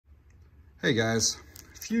Hey guys,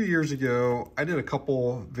 a few years ago, I did a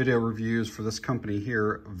couple video reviews for this company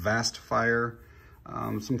here, Vastfire,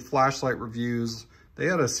 some flashlight reviews. They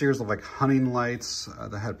had a series of like hunting lights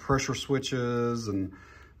that had pressure switches and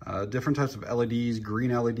different types of LEDs, green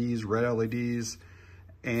LEDs, red LEDs.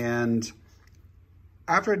 And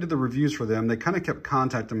after I did the reviews for them, they kind of kept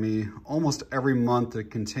contacting me almost every month to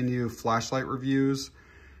continue flashlight reviews.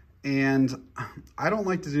 And I don't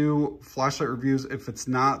like to do flashlight reviews if it's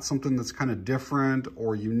not something that's kind of different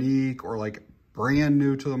or unique or like brand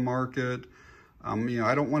new to the market. I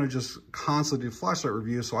don't want to just constantly do flashlight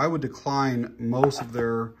reviews, so I would decline most of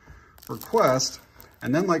their requests.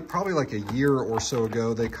 And then probably a year or so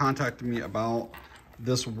ago, they contacted me about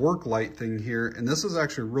this work light thing here. And this is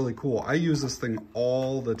actually really cool. I use this thing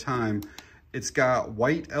all the time. It's got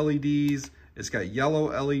white LEDs, it's got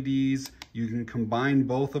yellow LEDs. You can combine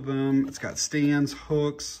both of them. It's got stands,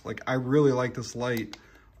 hooks. I really like this light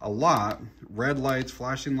a lot. Red lights,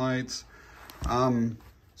 flashing lights.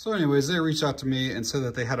 So anyways, they reached out to me and said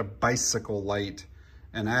that they had a bicycle light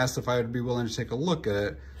and asked if I would be willing to take a look at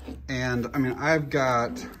it. And I mean, I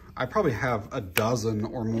probably have a dozen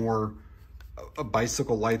or more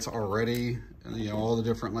bicycle lights already. All the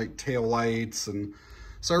different tail lights. And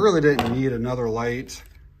so I really didn't need another light.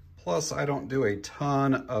 Plus, I don't do a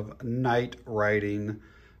ton of night riding.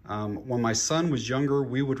 When my son was younger,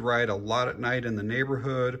 we would ride a lot at night in the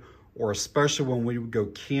neighborhood, or especially when we would go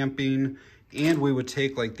camping, and we would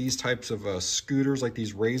take these types of scooters, like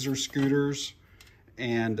these Razor scooters,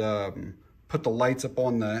 and put the lights up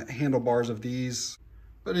on the handlebars of these.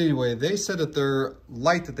 But anyway, they said that their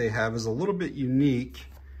light that they have is a little bit unique,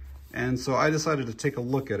 and so I decided to take a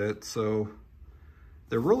look at it. So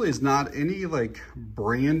there really is not any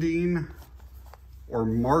branding or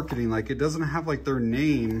marketing. It doesn't have their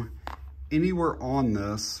name anywhere on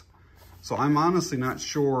this. So I'm honestly not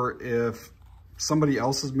sure if somebody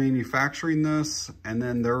else is manufacturing this and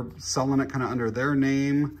then they're selling it kind of under their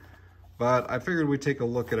name. But I figured we'd take a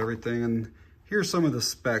look at everything, and here's some of the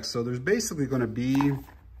specs. So there's basically going to be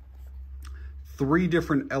 3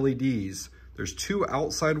 different LEDs. There's 2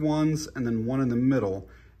 outside ones and then 1 in the middle.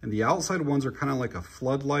 And the outside ones are kind of like a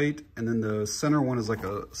floodlight, and then the center one is like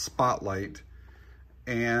a spotlight.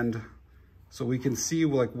 And so we can see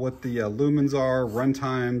what the lumens are, run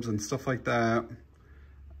times, and stuff like that.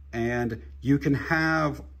 And you can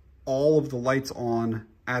have all of the lights on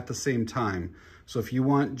at the same time. So if you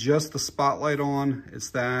want just the spotlight on, it's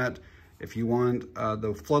that. If you want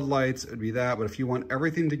the floodlights, it'd be that. But if you want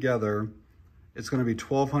everything together, it's going to be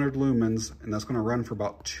 1200 lumens, and that's going to run for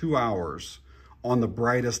about 2 hours. On the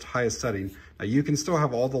brightest, highest setting. Now you can still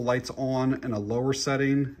have all the lights on in a lower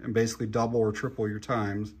setting and basically double or triple your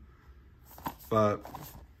times. And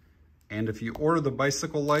if you order the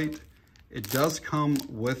bicycle light, it does come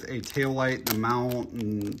with a tail light, the mount,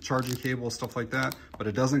 and charging cable, stuff like that, but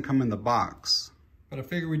it doesn't come in the box. But I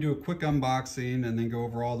figured we'd do a quick unboxing and then go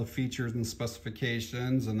over all the features and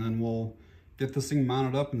specifications, and then we'll get this thing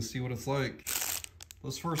mounted up and see what it's like.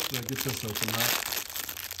 Let's first get this opened up.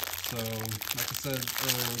 So, like I said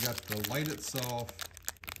earlier, we got the light itself.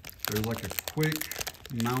 There's a quick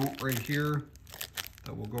mount right here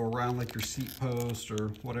that will go around your seat post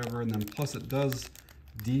or whatever. And then plus it does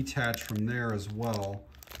detach from there as well.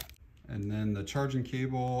 And then the charging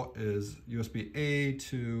cable is USB-A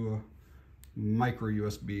to micro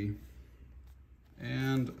USB.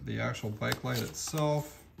 And the actual bike light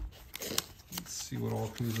itself, let's see what all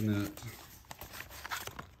comes in it.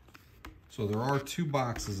 So there are 2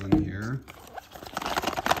 boxes in here.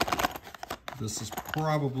 This is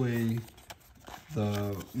probably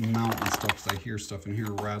the mount and stuff, because I hear stuff in here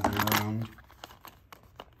rattling around.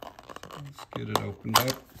 Let's get it opened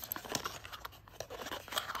up.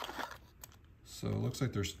 So it looks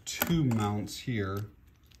like there's 2 mounts here.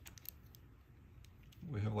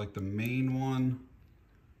 We have the main one,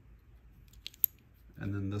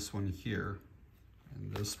 and then this one here.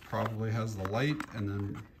 And this probably has the light, and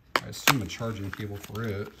then I assume a charging cable for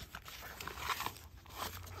it.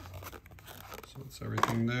 So it's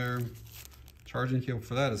everything there. Charging cable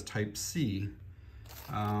for that is Type-C.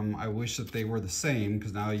 I wish that they were the same,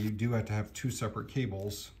 because now you do have to have 2 separate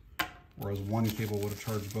cables, whereas 1 cable would have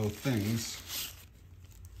charged both things.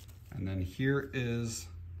 And then here is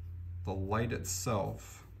the light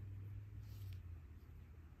itself.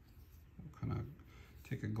 We'll kind of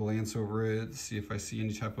take a glance over it, see if I see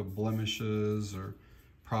any type of blemishes or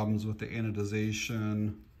problems with the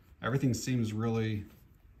anodization. Everything seems really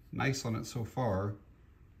nice on it so far.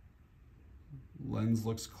 Lens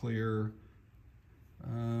looks clear.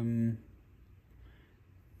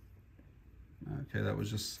 Okay, that was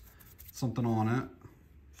just something on it.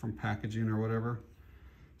 from packaging or whatever.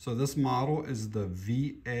 So this model is the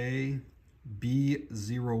VA-B01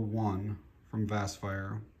 from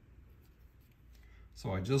Vastfire.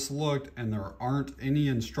 So I just looked and there aren't any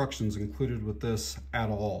instructions included with this at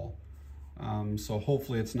all. So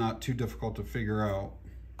hopefully it's not too difficult to figure out.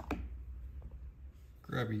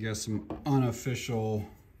 Grab you guys some unofficial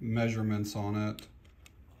measurements on it.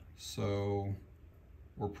 So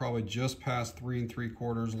we're probably just past 3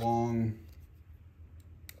 3/4 long,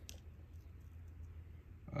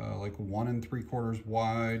 like 1 3/4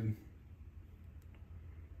 wide.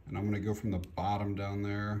 And I'm gonna go from the bottom down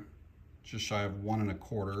there, just shy of 1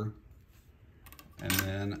 1/4. And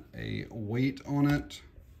then a weight on it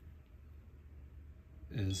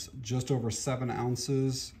is just over 7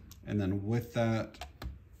 ounces. And then with that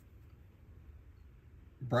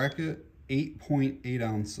bracket, 8.8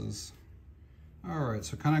 ounces. All right,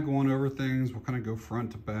 so kind of going over things, we'll kind of go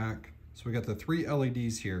front to back. So we got the 3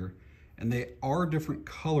 LEDs here, and they are different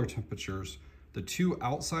color temperatures. The 2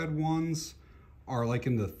 outside ones are like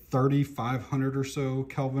in the 3,500 or so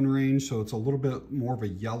Kelvin range, so it's a little bit more of a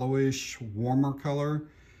yellowish, warmer color.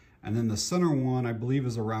 And then the center one, I believe,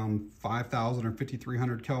 is around 5,000 or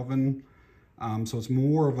 5,300 Kelvin. So it's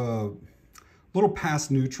more of a little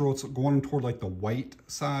past neutral. It's going toward like the white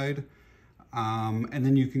side. And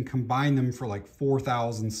then you can combine them for like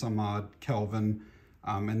 4,000 some odd Kelvin.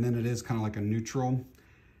 And then it is kind of like a neutral.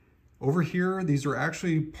 Over here, these are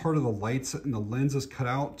actually part of the lights, and the lens is cut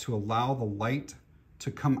out to allow the light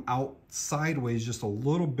to come out sideways just a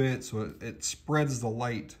little bit, so it spreads the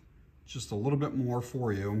light just a little bit more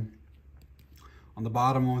for you. On the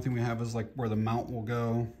bottom, the only thing we have is like where the mount will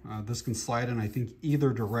go. This can slide in, I think,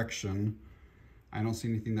 either direction. I don't see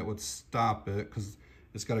anything that would stop it because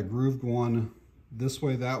it's got a groove going this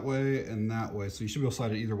way, that way, and that way. So you should be able to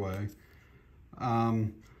slide it either way.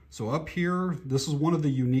 So up here, this is one of the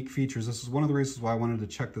unique features. This is one of the reasons why I wanted to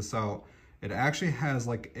check this out. It actually has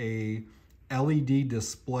like a LED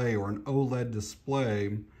display or an OLED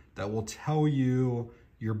display that will tell you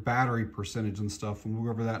your battery percentage and stuff, and we'll go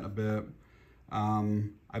over that in a bit.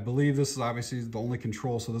 I believe this is obviously the only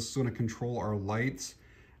control, so this is going to control our lights.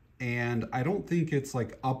 And I don't think it's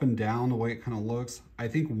like up and down the way it kind of looks. I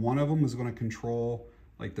think one of them is going to control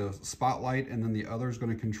like the spotlight, and then the other is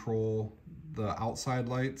going to control the outside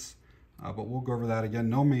lights. But we'll go over that again,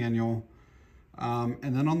 no manual.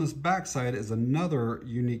 And then on this back side is another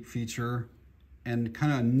unique feature and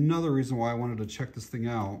kind of another reason why I wanted to check this thing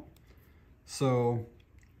out. So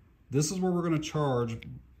this is where we're going to charge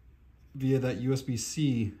via that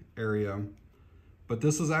USB-C area. But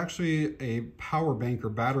this is actually a power bank or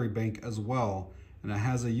battery bank as well. And it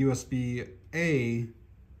has a USB-A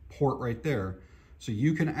port right there. So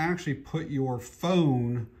you can actually put your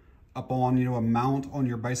phone up on, a mount on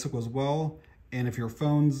your bicycle as well. And if your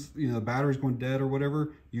phone's, the battery's going dead or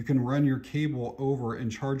whatever, you can run your cable over and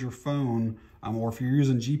charge your phone. Or if you're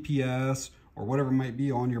using GPS or whatever it might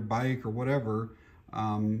be on your bike or whatever,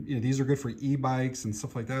 these are good for e-bikes and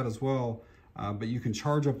stuff like that as well. But you can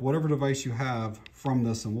charge up whatever device you have from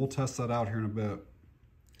this, and we'll test that out here in a bit.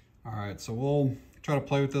 All right, so we'll try to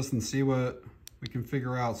play with this and see what we can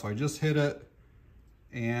figure out. So I just hit it,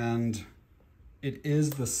 and it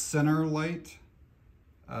is the center light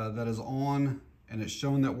that is on, and it's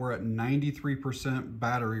showing that we're at 93%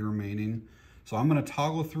 battery remaining. So I'm gonna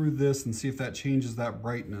toggle through this and see if that changes that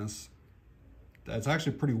brightness. That's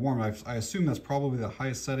actually pretty warm. I assume that's probably the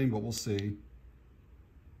highest setting, but we'll see.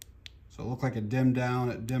 So it looked like it dimmed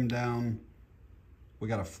down. We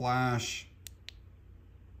got a flash,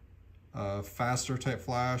 faster type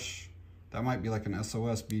flash. That might be like an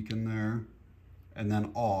SOS beacon there, and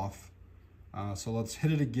then off. So let's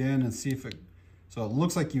hit it again and see if it, so it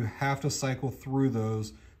looks like you have to cycle through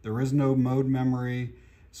those. There is no mode memory.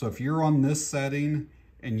 So if you're on this setting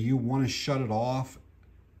and you want to shut it off,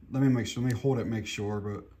 let me make sure, let me hold it, make sure,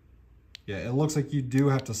 but yeah, it looks like you do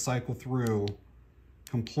have to cycle through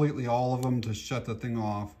completely all of them to shut the thing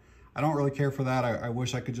off. I don't really care for that. I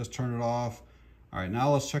wish I could just turn it off. All right,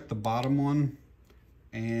 now let's check the bottom one.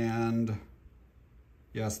 And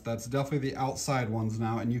yes, that's definitely the outside ones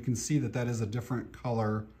now. And you can see that that is a different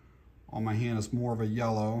color on my hand. It's more of a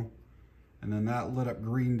yellow. And then that lit up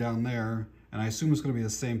green down there. And I assume it's gonna be the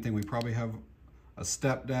same thing. We probably have a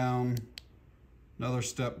step down, another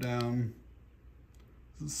step down,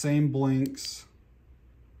 same blinks,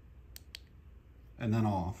 and then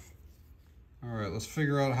off. All right, let's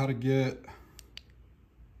figure out how to get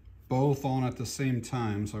both on at the same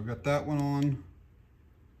time. So I've got that one on.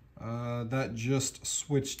 That just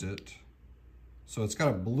switched it. So it's got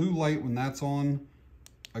a blue light when that's on,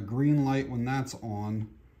 a green light when that's on,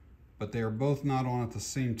 but they are both not on at the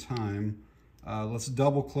same time. Let's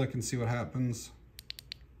double click and see what happens.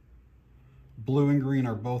 Blue and green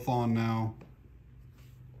are both on now.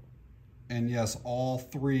 And yes, all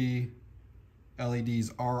 3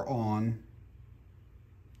 LEDs are on.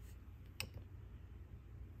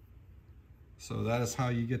 So that is how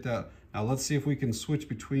you get that. Now let's see if we can switch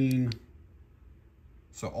between.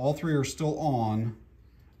 So all 3 are still on,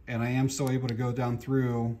 and I am still able to go down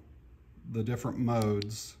through the different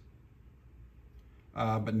modes,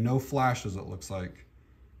 but no flashes it looks like.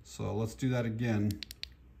 So let's do that again.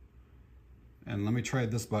 And let me try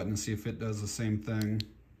this button and see if it does the same thing.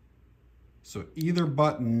 So either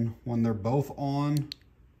button, when they're both on,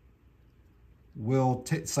 will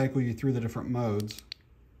cycle you through the different modes.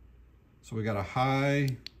 So we got a high,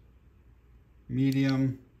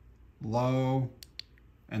 medium, low,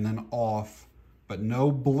 and then off, but no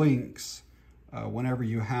blinks whenever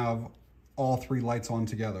you have all 3 lights on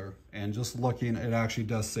together. And just looking, it actually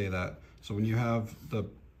does say that. So when you have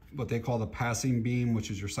what they call the passing beam, which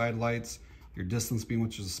is your side lights, your distance beam,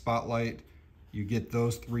 which is a spotlight, you get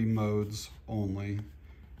those 3 modes only.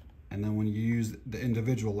 And then when you use the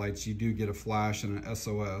individual lights, you do get a flash and an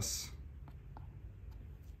SOS.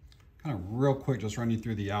 Kind of real quick, just run you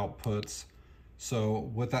through the outputs.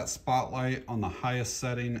 So with that spotlight on the highest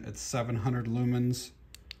setting, it's 700 lumens.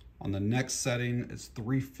 On the next setting, it's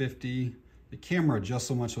 350. The camera adjusts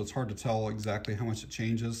so much, so it's hard to tell exactly how much it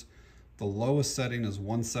changes. The lowest setting is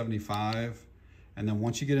 175. And then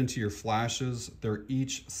once you get into your flashes, they're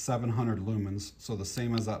each 700 lumens. So the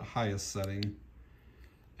same as that highest setting.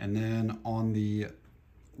 And then on the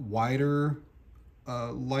wider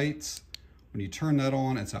lights, when you turn that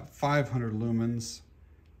on, it's at 500 lumens.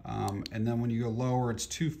 And then when you go lower, it's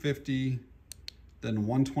 250, then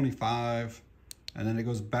 125, and then it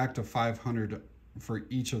goes back to 500 for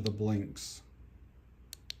each of the blinks.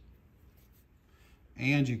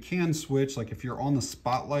 And you can switch, like if you're on the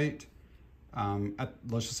spotlight, at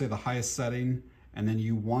let's just say the highest setting, and then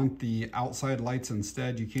you want the outside lights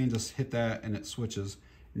instead, you can just hit that and it switches.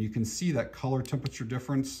 And you can see that color temperature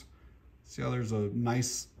difference. See how there's a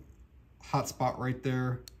nice hot spot right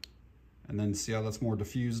there? And then see how that's more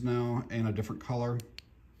diffused now and a different color.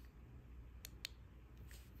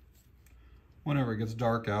 Whenever it gets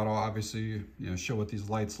dark out, I'll obviously show what these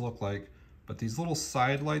lights look like. But these little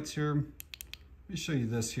side lights here, let me show you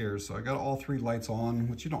this here. So I got all 3 lights on,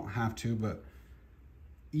 which you don't have to, but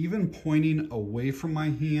even pointing away from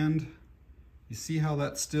my hand, you see how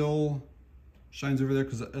that still shines over there?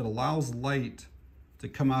 Because it allows light to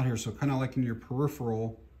come out here. So kind of like in your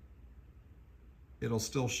peripheral, it'll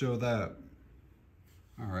still show that.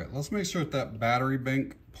 All right, let's make sure that battery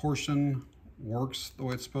bank portion works the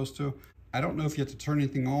way it's supposed to. I don't know if you have to turn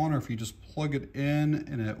anything on or if you just plug it in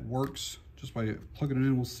and it works just by plugging it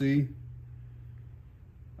in. We'll see.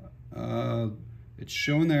 It's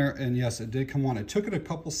showing there, and yes, it did come on. It took it a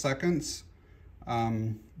couple seconds,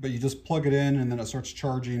 but you just plug it in and then it starts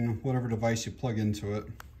charging whatever device you plug into it.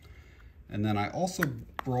 And then I also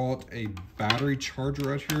brought a battery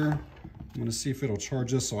charger out here. I'm gonna see if it'll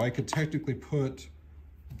charge this. So I could technically put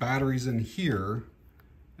batteries in here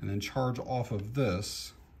and then charge off of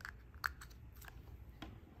this.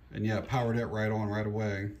 And yeah, it powered it right on right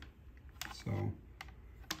away. So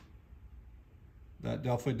that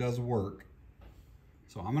definitely does work.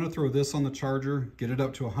 So I'm gonna throw this on the charger, get it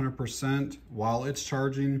up to 100%. While it's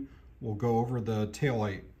charging, we'll go over the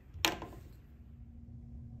taillight.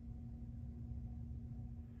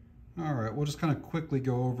 All right, we'll just kind of quickly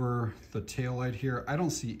go over the taillight here. I don't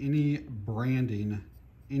see any branding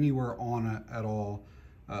anywhere on it at all.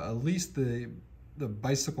 At least the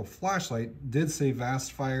bicycle flashlight did say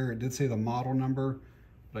Vastfire, it did say the model number,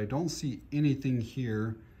 but I don't see anything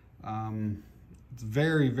here. It's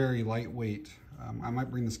very, very lightweight. I might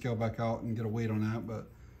bring the scale back out and get a weight on that, but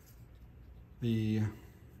the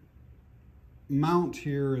mount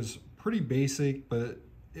here is pretty basic, but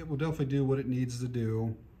it will definitely do what it needs to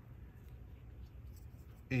do.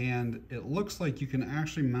 And it looks like you can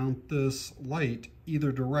actually mount this light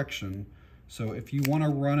either direction. So if you want to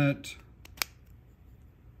run it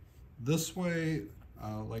this way,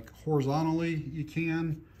 like horizontally, you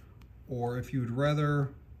can, or if you would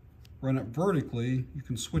rather run it vertically, you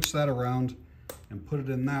can switch that around and put it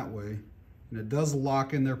in that way. And it does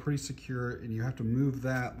lock in there pretty secure, and you have to move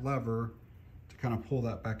that lever to kind of pull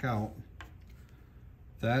that back out.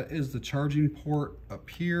 That is the charging port up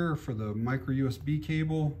here for the micro USB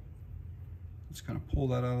cable. Just kind of pull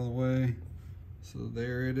that out of the way. So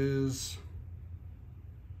there it is.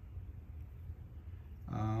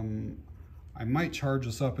 I might charge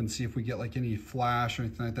this up and see if we get like any flash or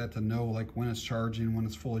anything like that to know like when it's charging, when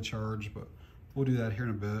it's fully charged, but we'll do that here in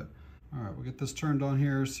a bit. All right, we'll get this turned on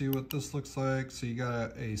here, see what this looks like. So you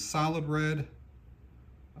got a solid red.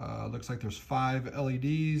 Looks like there's 5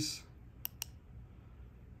 LEDs.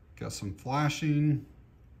 Got some flashing.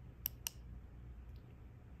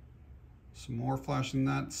 Some more flashing.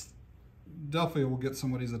 That's definitely will get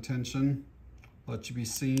somebody's attention. Let you be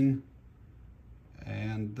seen.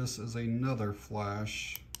 And this is another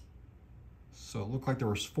flash. So it looked like there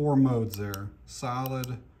was 4 modes there.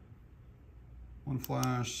 Solid, 1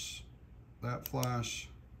 flash, that flash.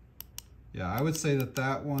 Yeah, I would say that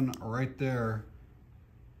that one right there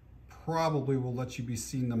probably will let you be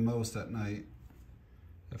seen the most at night.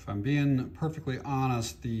 If I'm being perfectly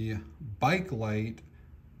honest, the bike light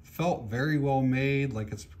felt very well made,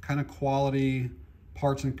 like it's kind of quality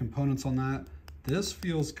parts and components on that. This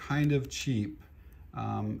feels kind of cheap.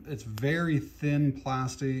 It's very thin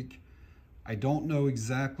plastic. I don't know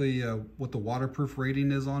exactly what the waterproof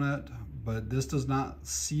rating is on it, but this does not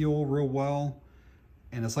seal real well.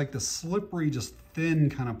 And it's like the slippery, just thin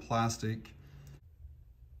kind of plastic.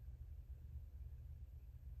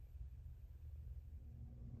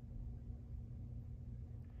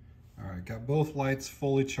 All right, got both lights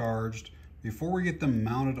fully charged. Before we get them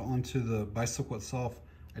mounted onto the bicycle itself,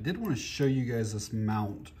 I did want to show you guys this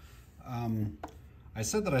mount. I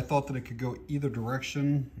said that I thought that it could go either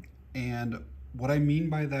direction, and what I mean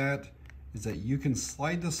by that is that you can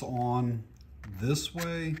slide this on this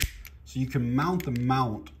way, so you can mount the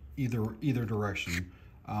mount either direction,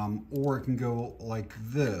 or it can go like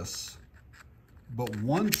this. But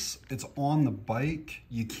once it's on the bike,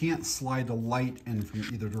 you can't slide the light in from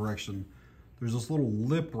either direction. There's this little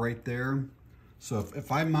lip right there. So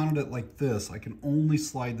if I mounted it like this, I can only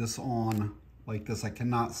slide this on like this. I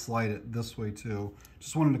cannot slide it this way too.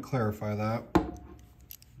 Just wanted to clarify that.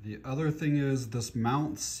 The other thing is this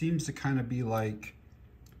mount seems to kind of be like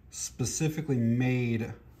specifically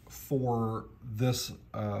made for this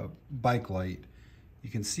bike light. You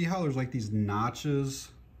can see how there's like these notches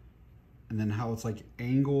and then how it's like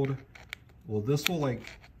angled. Well, this will like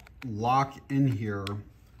lock in here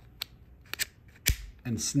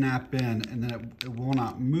and snap in, and then it will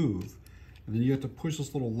not move. And then you have to push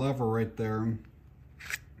this little lever right there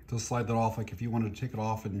to slide that off, like if you wanted to take it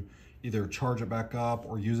off and either charge it back up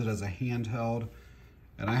or use it as a handheld.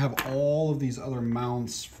 And I have all of these other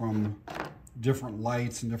mounts from different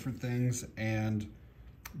lights and different things, and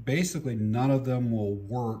basically none of them will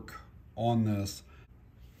work on this.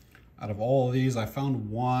 Out of all of these, I found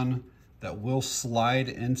one that will slide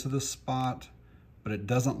into the spot, but it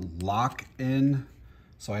doesn't lock in.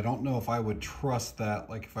 So I don't know if I would trust that,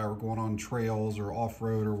 like if I were going on trails or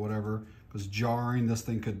off-road or whatever, because jarring, this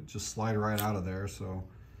thing could just slide right out of there. So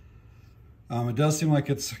it does seem like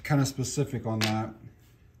it's kind of specific on that.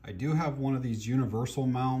 I do have one of these universal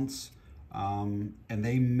mounts, and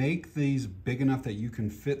they make these big enough that you can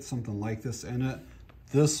fit something like this in it.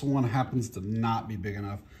 This one happens to not be big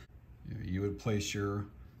enough. You would place your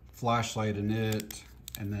flashlight in it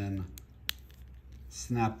and then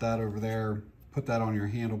snap that over there, put that on your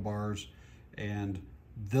handlebars, and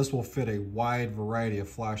this will fit a wide variety of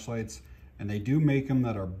flashlights. And they do make them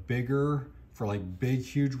that are bigger for like big,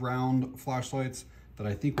 huge round flashlights that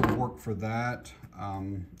I think would work for that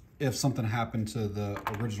if something happened to the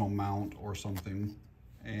original mount or something.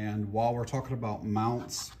 And while we're talking about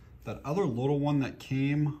mounts, that other little one that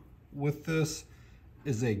came with this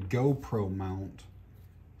is a GoPro mount.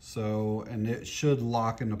 So, and it should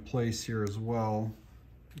lock into place here as well.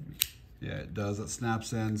 Yeah, it does. It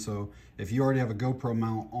snaps in. So if you already have a GoPro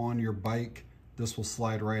mount on your bike, this will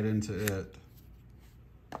slide right into it.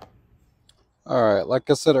 All right, like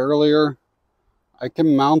I said earlier, I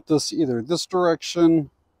can mount this either this direction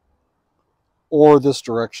or this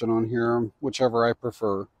direction on here, whichever I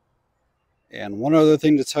prefer. And one other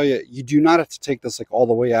thing to tell you, you do not have to take this like all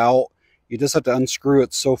the way out. You just have to unscrew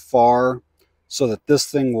it so far so that this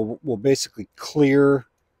thing will basically clear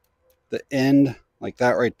the end like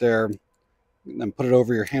that right there. And then put it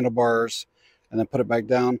over your handlebars and then put it back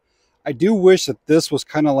down. I do wish that this was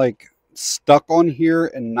kind of like stuck on here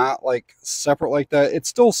and not like separate like that. It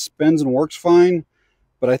still spins and works fine,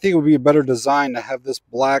 but I think it would be a better design to have this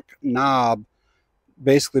black knob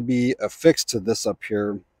basically be affixed to this up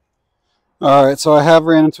here. All right, so I have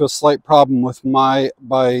ran into a slight problem with my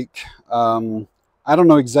bike. I don't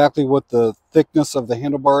know exactly what the thickness of the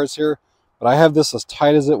handlebar is here, but I have this as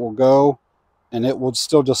tight as it will go, and it will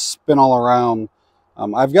still just spin all around.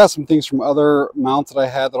 I've got some things from other mounts that I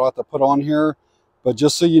had that I'll have to put on here, but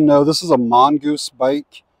just so you know, this is a Mongoose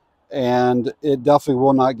bike, and it definitely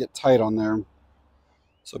will not get tight on there.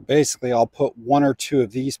 So basically I'll put one or two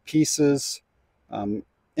of these pieces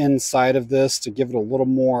inside of this to give it a little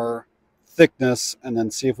more thickness, and then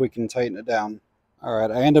see if we can tighten it down. All right,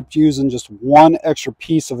 I end up using just one extra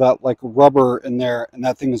piece of that like rubber in there, and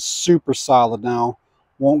that thing is super solid now.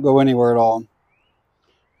 Won't go anywhere at all.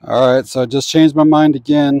 All right, so I just changed my mind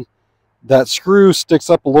again. That screw sticks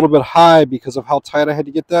up a little bit high because of how tight I had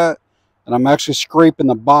to get that. And I'm actually scraping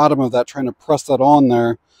the bottom of that, trying to press that on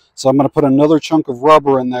there. So I'm going to put another chunk of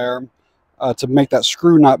rubber in there to make that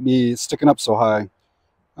screw not be sticking up so high.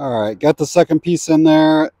 All right, got the second piece in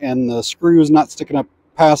there, and the screw is not sticking up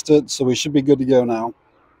past it, so we should be good to go now.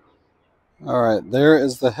 All right, there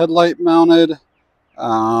is the headlight mounted.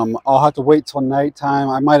 I'll have to wait till nighttime.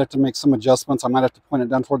 I might have to make some adjustments. I might have to point it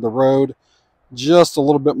down toward the road just a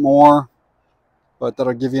little bit more, but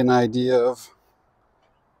that'll give you an idea of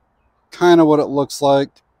kind of what it looks like.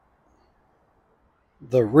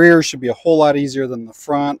 The rear should be a whole lot easier than the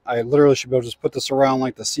front. I literally should be able to just put this around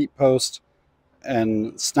like the seat post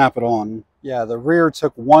and snap it on. Yeah, the rear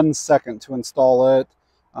took 1 second to install it,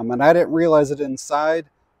 and I didn't realize it inside,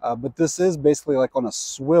 but this is basically like on a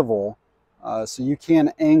swivel, so you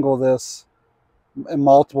can angle this in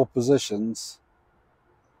multiple positions.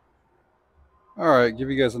 All right, give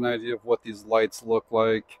you guys an idea of what these lights look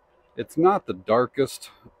like. It's not the darkest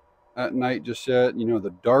at night just yet. You know,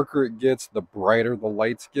 the darker it gets, the brighter the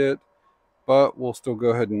lights get, but we'll still go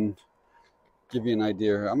ahead and give you an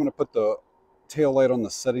idea. I'm going to put the tail light on the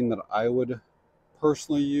setting that I would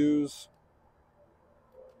personally use,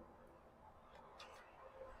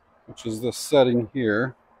 which is this setting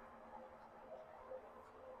here.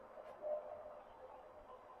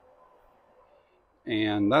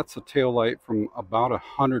 And that's a tail light from about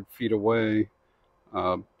 100 feet away.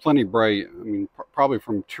 Plenty bright. I mean, probably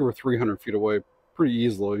from 200 or 300 feet away pretty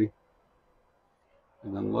easily.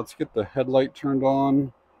 And then let's get the headlight turned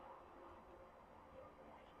on.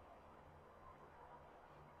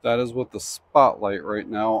 That is with the spotlight right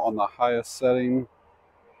now on the highest setting.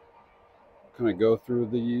 Kind of go through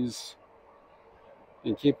these.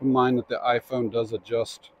 And keep in mind that the iPhone does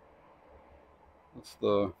adjust. That's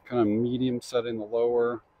the kind of medium setting, the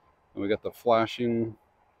lower. And we got the flashing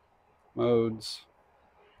modes.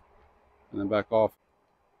 And then back off.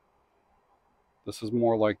 This is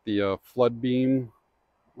more like the flood beam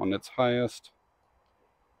on its highest.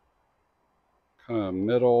 Kind of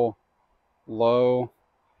middle, low.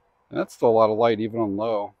 And that's still a lot of light even on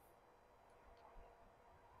low.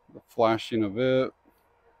 The flashing of it.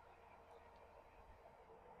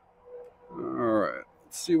 Alright,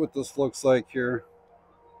 let's see what this looks like here.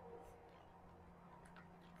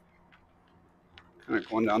 Kind of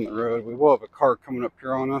going down the road. We will have a car coming up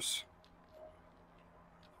here on us.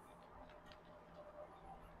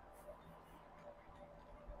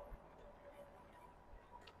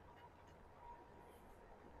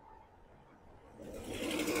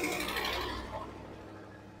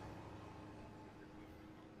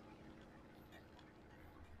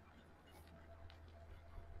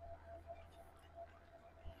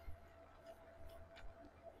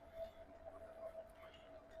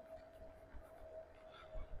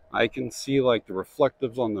 I can see like the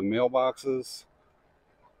reflectives on the mailboxes,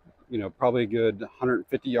 you know, probably a good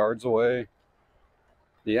 150 yards away.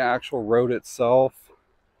 The actual road itself,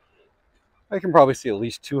 I can probably see at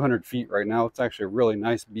least 200 feet right now. It's actually a really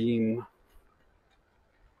nice beam.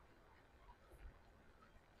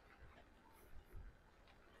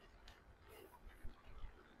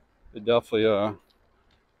 It definitely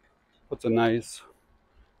puts a nice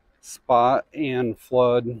spot and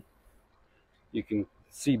flood. You can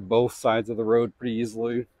see both sides of the road pretty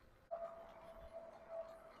easily.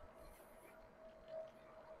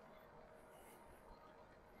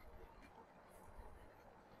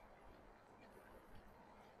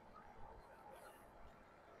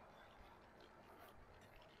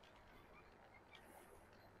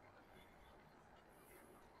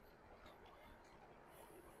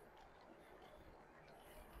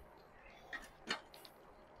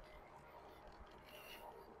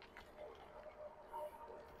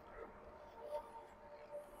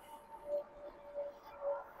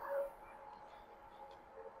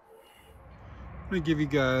 I'm going to give you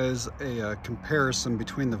guys a comparison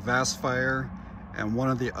between the Vastfire and one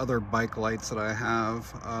of the other bike lights that I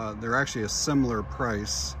have. They're actually a similar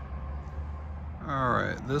price. All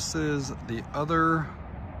right, this is the other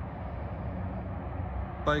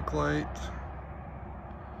bike light.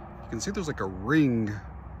 You can see there's like a ring.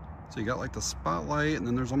 So you got like the spotlight, and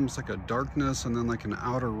then there's almost like a darkness, and then like an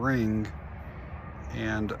outer ring.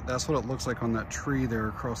 And that's what it looks like on that tree there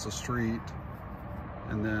across the street.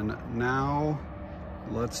 And then now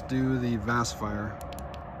let's do the Vastfire.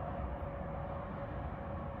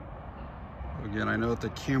 Again, I know that the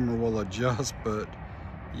camera will adjust, but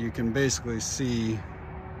you can basically see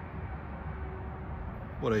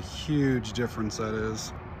what a huge difference that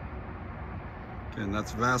is. Again,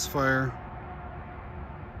 that's Vastfire.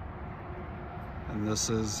 And this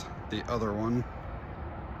is the other one.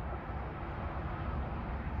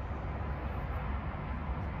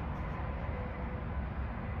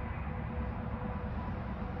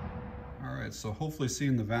 All right, so hopefully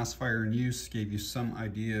seeing the Vastfire in use gave you some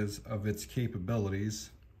ideas of its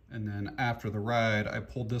capabilities. And then after the ride, I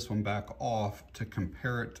pulled this one back off to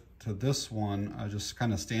compare it to this one, just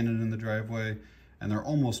kind of standing in the driveway, and there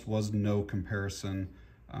almost was no comparison.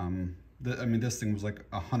 I mean, this thing was like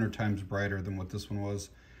 100 times brighter than what this one was.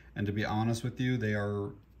 And to be honest with you, they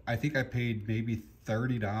are, I think I paid maybe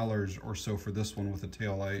 $30 or so for this one with a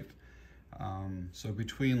tail light. So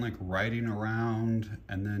between like riding around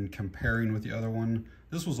and then comparing with the other one,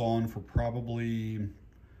 this was on for probably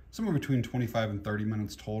somewhere between 25 and 30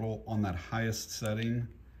 minutes total on that highest setting.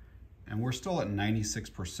 And we're still at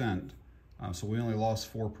 96%. So we only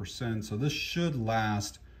lost 4%. So this should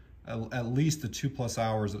last at least the 2+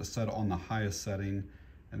 hours that it said on the highest setting.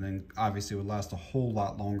 And then obviously it would last a whole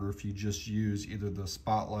lot longer if you just use either the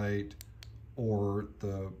spotlight or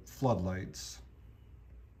the floodlights.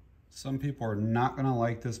 Some people are not gonna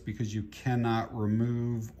like this because you cannot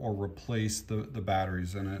remove or replace the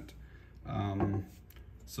batteries in it.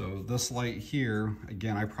 So this light here,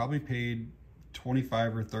 again, I probably paid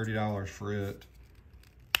 $25 or $30 for it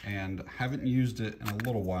and haven't used it in a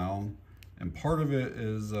little while. And part of it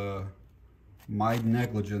is my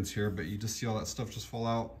negligence here, but you just see all that stuff just fall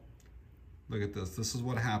out. Look at this. This is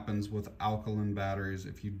what happens with alkaline batteries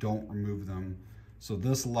if you don't remove them. So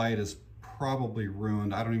this light is probably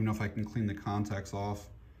ruined. I don't even know if I can clean the contacts off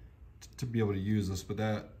to be able to use this, but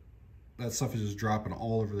that stuff is just dropping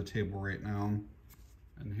all over the table right now.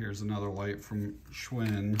 And here's another light from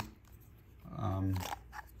Schwinn.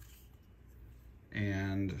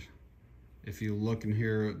 And if you look in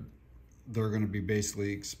here, they're going to be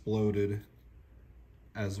basically exploded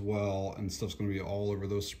as well, and stuff's going to be all over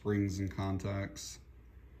those springs and contacts.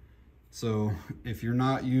 So if you're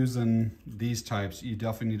not using these types, you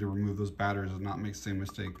definitely need to remove those batteries and not make the same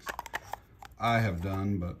mistakes I have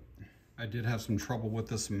done. But I did have some trouble with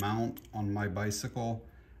this mount on my bicycle,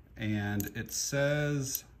 and it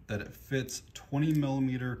says that it fits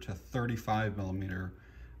 20mm to 35mm.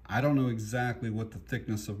 I don't know exactly what the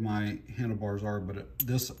thickness of my handlebars are, but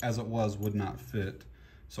this, as it was, would not fit.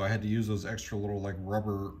 So I had to use those extra little like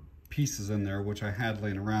rubber pieces in there, which I had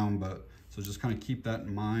laying around, but so just kind of keep that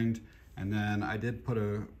in mind. And then I did put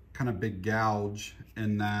a kind of big gouge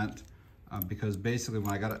in that because basically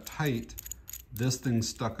when I got it tight, this thing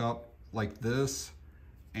stuck up like this.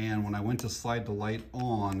 And when I went to slide the light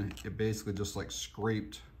on, it basically just like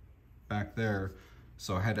scraped back there.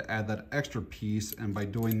 So I had to add that extra piece, and by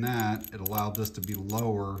doing that, it allowed this to be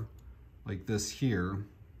lower like this here.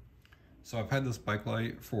 So I've had this bike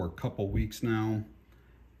light for a couple weeks now,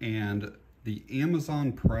 and the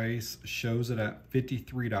Amazon price shows it at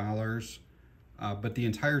 $53, but the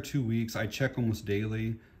entire 2 weeks, I check almost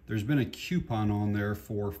daily, there's been a coupon on there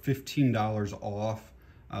for $15 off.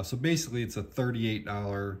 So basically it's a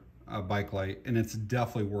 $38 bike light, and it's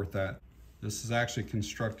definitely worth that. This is actually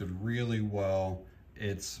constructed really well.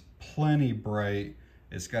 It's plenty bright.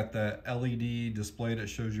 It's got the LED display that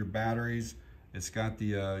shows your batteries. It's got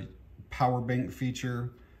the power bank feature.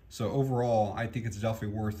 So overall, I think it's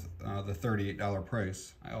definitely worth the $38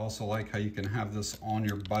 price. I also like how you can have this on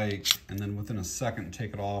your bike and then within a second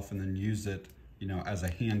take it off and then use it, you know, as a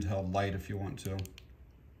handheld light if you want to.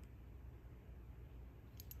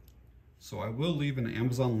 So I will leave an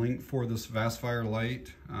Amazon link for this Vastfire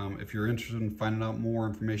light. If you're interested in finding out more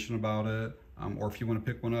information about it, or if you want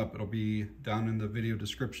to pick one up, it'll be down in the video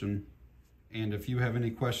description. And if you have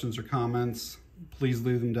any questions or comments, please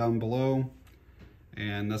leave them down below.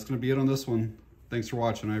 And that's going to be it on this one. Thanks for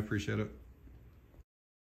watching. I appreciate it.